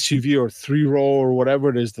mid-size SUV or 3-row or whatever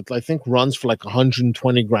it is that I think runs for like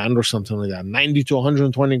 120 grand or something like that. 90 to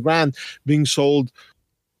 120 grand being sold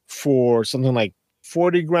for something like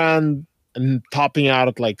 40 grand and topping out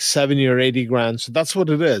at like 70 or 80 grand. So that's what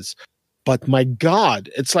it is. But my God,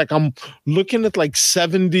 it's like I'm looking at like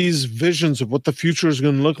 70s visions of what the future is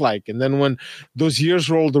going to look like. And then when those years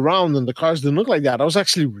rolled around and the cars didn't look like that, I was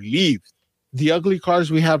actually relieved. The ugly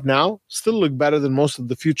cars we have now still look better than most of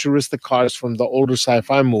the futuristic cars from the older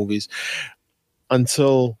sci-fi movies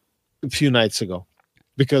until a few nights ago.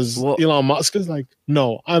 Because Elon Musk is like,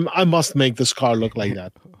 no, I must make this car look like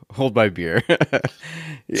that. Hold my beer.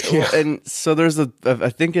 Yeah. And so there's I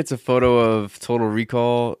think it's a photo of Total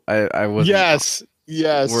Recall. I was yes,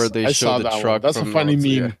 where they show the truck. That's a funny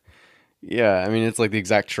meme. Yeah, I mean it's like the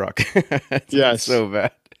exact truck. Yes, so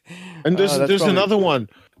bad. And there's another one.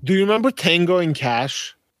 Do you remember Tango and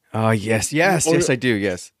Cash? Oh yes, I do.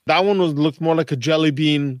 Yes, that one looked more like a jelly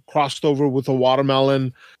bean crossed over with a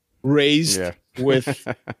watermelon, raised with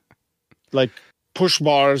like push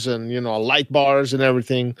bars and light bars and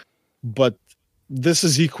everything. But this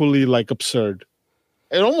is equally like absurd.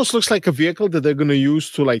 It almost looks like a vehicle that they're going to use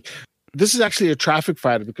to like. This is actually a traffic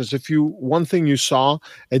fighter, because one thing you saw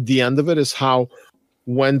at the end of it is how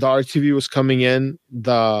when the RTV was coming in,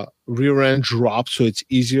 the rear end dropped, so it's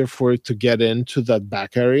easier for it to get into that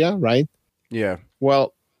back area, right? Yeah.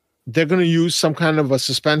 Well, they're going to use some kind of a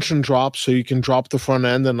suspension drop so you can drop the front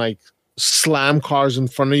end and like slam cars in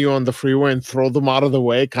front of you on the freeway and throw them out of the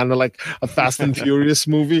way, kind of like a Fast and Furious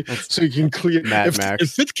movie. So you can clear. Mad Max.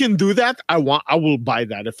 If it can do that, I will buy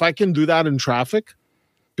that. If I can do that in traffic,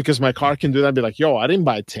 because my car can do that. I'd be like, yo, I didn't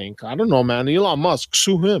buy a tank. I don't know, man. Elon Musk,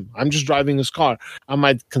 sue him. I'm just driving his car. I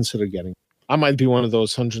might consider getting. I might be one of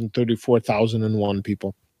those 134,001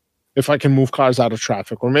 people if I can move cars out of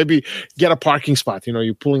traffic, or maybe get a parking spot. You know,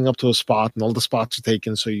 you're pulling up to a spot and all the spots are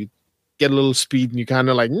taken, so you get a little speed and you kind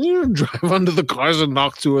of like drive under the cars and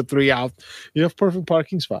knock 2 or 3 out. You have perfect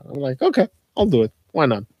parking spot. I'm like, okay, I'll do it. Why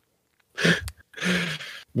not?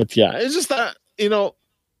 But yeah, it's just that, you know,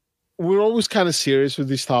 we're always kind of serious with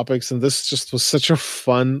these topics, and this just was such a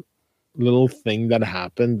fun little thing that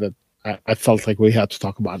happened that I felt like we had to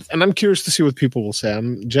talk about it. And I'm curious to see what people will say.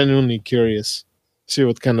 I'm genuinely curious to see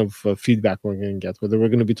what kind of feedback we're going to get, whether we're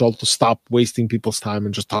going to be told to stop wasting people's time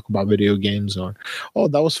and just talk about video games, or, oh,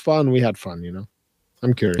 that was fun. We had fun, you know?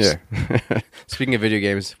 I'm curious. Yeah. Speaking of video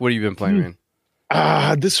games, what have you been playing,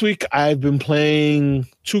 man? This week I've been playing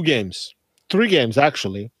 3 games,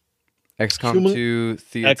 actually. XCOM 2,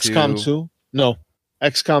 Thea XCOM 2. No,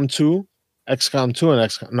 XCOM 2, XCOM 2, and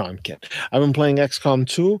XCOM. No, I'm kidding. I've been playing XCOM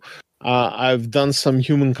 2. I've done some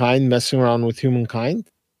Humankind, messing around with Humankind.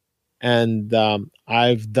 And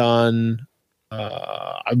I've been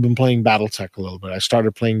playing BattleTech a little bit. I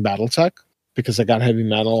started playing BattleTech because I got heavy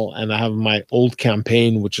metal, and I have my old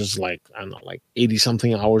campaign, which is like, I don't know, like 80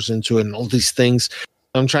 something hours into it and all these things.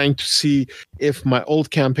 I'm trying to see if my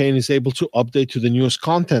old campaign is able to update to the newest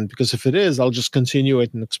content, because if it is, I'll just continue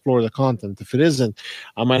it and explore the content. If it isn't,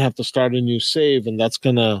 I might have to start a new save, and that's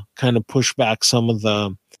going to kind of push back some of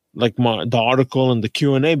the, like the article and the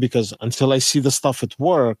Q&A, because until I see the stuff at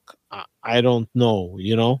work, I don't know,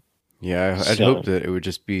 you know? Yeah, I'd hope that it would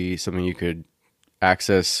just be something you could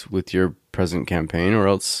access with your present campaign, or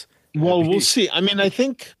else... Well, we'll see. I mean, I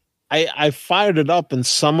think I fired it up, and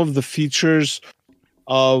some of the features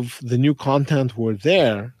of the new content were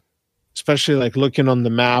there, especially like looking on the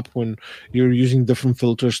map when you're using different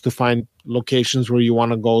filters to find locations where you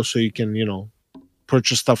want to go, so you can, you know,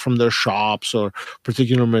 purchase stuff from their shops or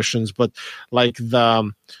particular missions. But like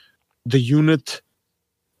the unit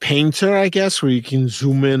painter, I guess, where you can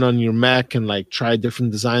zoom in on your mech and like try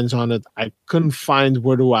different designs on it, I couldn't find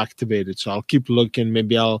where to activate it. So I'll keep looking.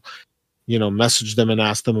 Maybe I'll, you know, message them and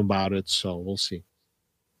ask them about it. So we'll see.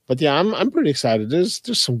 But yeah, I'm pretty excited. There's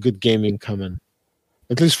some good gaming coming,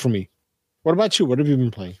 at least for me. What about you? What have you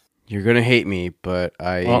been playing? You're gonna hate me, but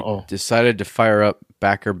I decided to fire up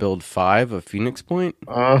Backer Build 5 of Phoenix Point.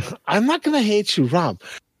 I'm not gonna hate you, Rob.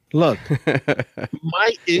 Look,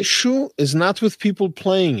 my issue is not with people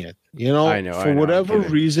playing it. You know, for whatever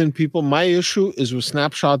reason, my issue is with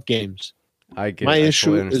snapshot games. My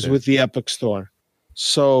issue is with the Epic Store.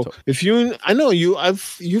 So if you've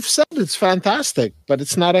said it's fantastic, but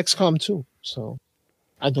it's not XCOM 2, so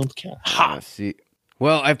I don't care. See,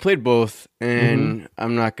 well, I've played both, and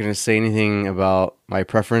I'm not going to say anything about my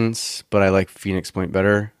preference, but I like Phoenix Point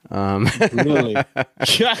better. Really?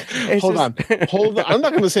 Yeah. Hold on. I'm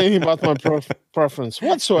not going to say anything about my preference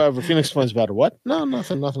whatsoever. Phoenix Point's better. What? No,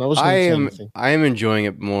 nothing. I wasn't going to say anything. I am enjoying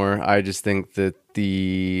it more. I just think that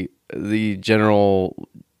the general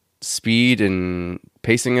speed and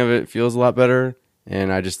pacing of it feels a lot better,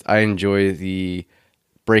 and I enjoy the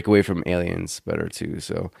break away from aliens better too.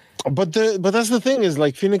 So, but that's the thing, is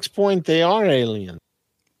like Phoenix Point, they are aliens,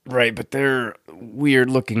 right? But they're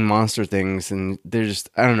weird looking monster things, and they're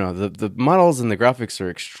just, I don't know, the models and the graphics are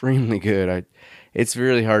extremely good. It's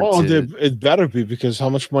really hard. It better be, because how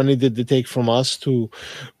much money did they take from us to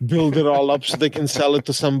build it all up so they can sell it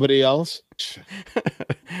to somebody else?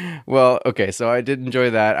 Well, okay, so I did enjoy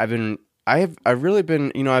that. I've really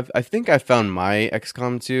been, you know, I think I found my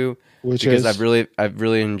XCOM 2, because I've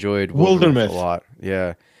really enjoyed Wildermyth a lot.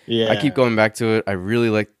 Yeah. I keep going back to it. I really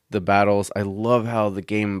like the battles. I love how the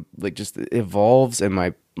game like just evolves, and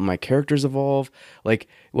my characters evolve. Like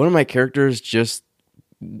one of my characters just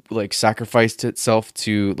like sacrificed itself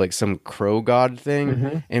to like some crow god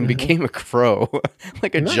thing and became a crow,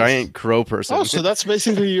 like a giant crow person. Oh, so that's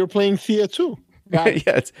basically you're playing Thea too.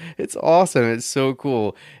 Yeah, it's awesome. It's so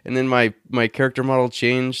cool. And then my character model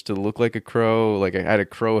changed to look like a crow. Like I had a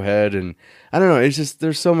crow head, and I don't know. It's just,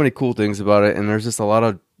 there's so many cool things about it, and there's just a lot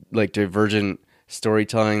of like divergent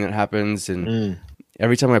storytelling that happens. And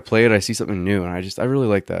every time I play it, I see something new, and I really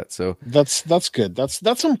like that. So that's good.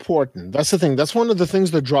 That's important. That's the thing. That's one of the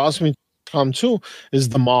things that draws me to come to is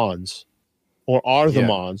the mods. Or are the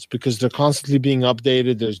mods, because they're constantly being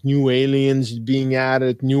updated. There's new aliens being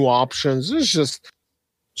added, new options. There's just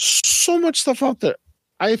so much stuff out there.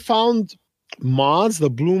 I found mods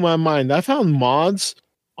that blew my mind. I found mods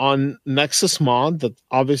on Nexus Mod that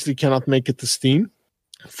obviously cannot make it to Steam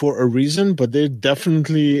for a reason, but they're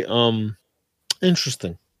definitely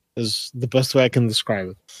interesting, is the best way I can describe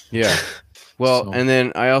it. Yeah. Well, So- and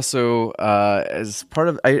then I also, as part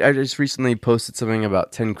of, I just recently posted something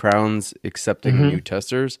about 10 Crowns accepting Mm-hmm. new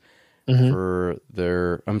testers for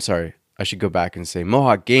their. I'm sorry, I should go back and say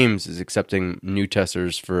Mohawk Games is accepting new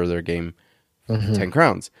testers for their game, Mm-hmm. 10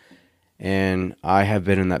 Crowns. And I have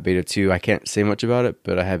been in that beta too. I can't say much about it,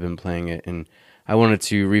 but I have been playing it, and I wanted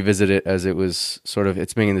to revisit it as it was sort of,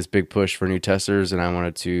 it's making this big push for new testers, and I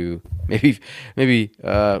wanted to maybe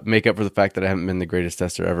make up for the fact that I haven't been the greatest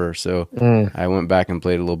tester ever. So I went back and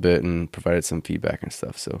played a little bit and provided some feedback and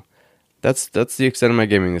stuff. So that's the extent of my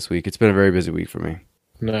gaming this week. It's been a very busy week for me.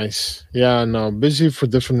 Nice. Yeah, no, busy for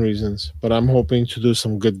different reasons, but I'm hoping to do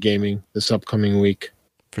some good gaming this upcoming week.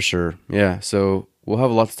 For sure. Yeah. So we'll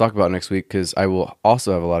have a lot to talk about next week because I will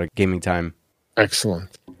also have a lot of gaming time.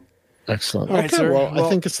 Excellent. Excellent. All right, Okay, sir. well, I Well-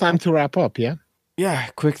 think it's time to wrap up, yeah? Yeah,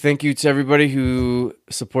 quick thank you to everybody who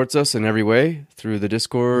supports us in every way through the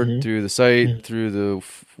Discord, through the site, through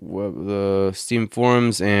the Steam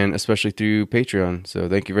forums, and especially through Patreon. So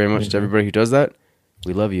thank you very much to everybody who does that.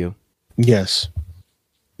 We love you. Yes.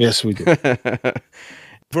 Yes, we do.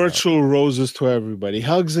 Virtual roses to everybody.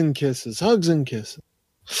 Hugs and kisses. Hugs and kisses.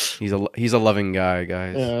 He's a loving guy,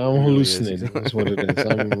 guys. Yeah, I'm He really is. hallucinating. That's what it is.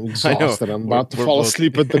 I'm I know. exhausted. I'm about to We're fall both-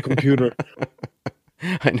 asleep at the computer.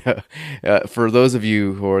 I know. For those of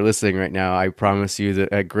you who are listening right now, I promise you that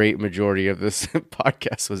a great majority of this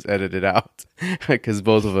podcast was edited out because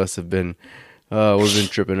both of us have been, we've been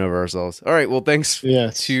tripping over ourselves. All right. Well, thanks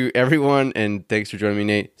Yes. to everyone, and thanks for joining me,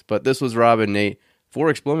 Nate. But this was Rob and Nate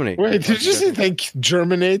for Explominate. Wait, did you say think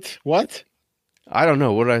germinate? What? I don't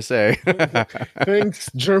know. What did I say? Thanks,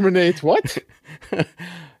 germinate. What?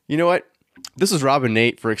 You know what? This is Rob and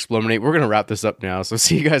Nate for Explominate. We're going to wrap this up now. So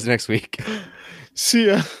see you guys next week. See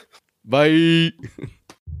ya. Bye.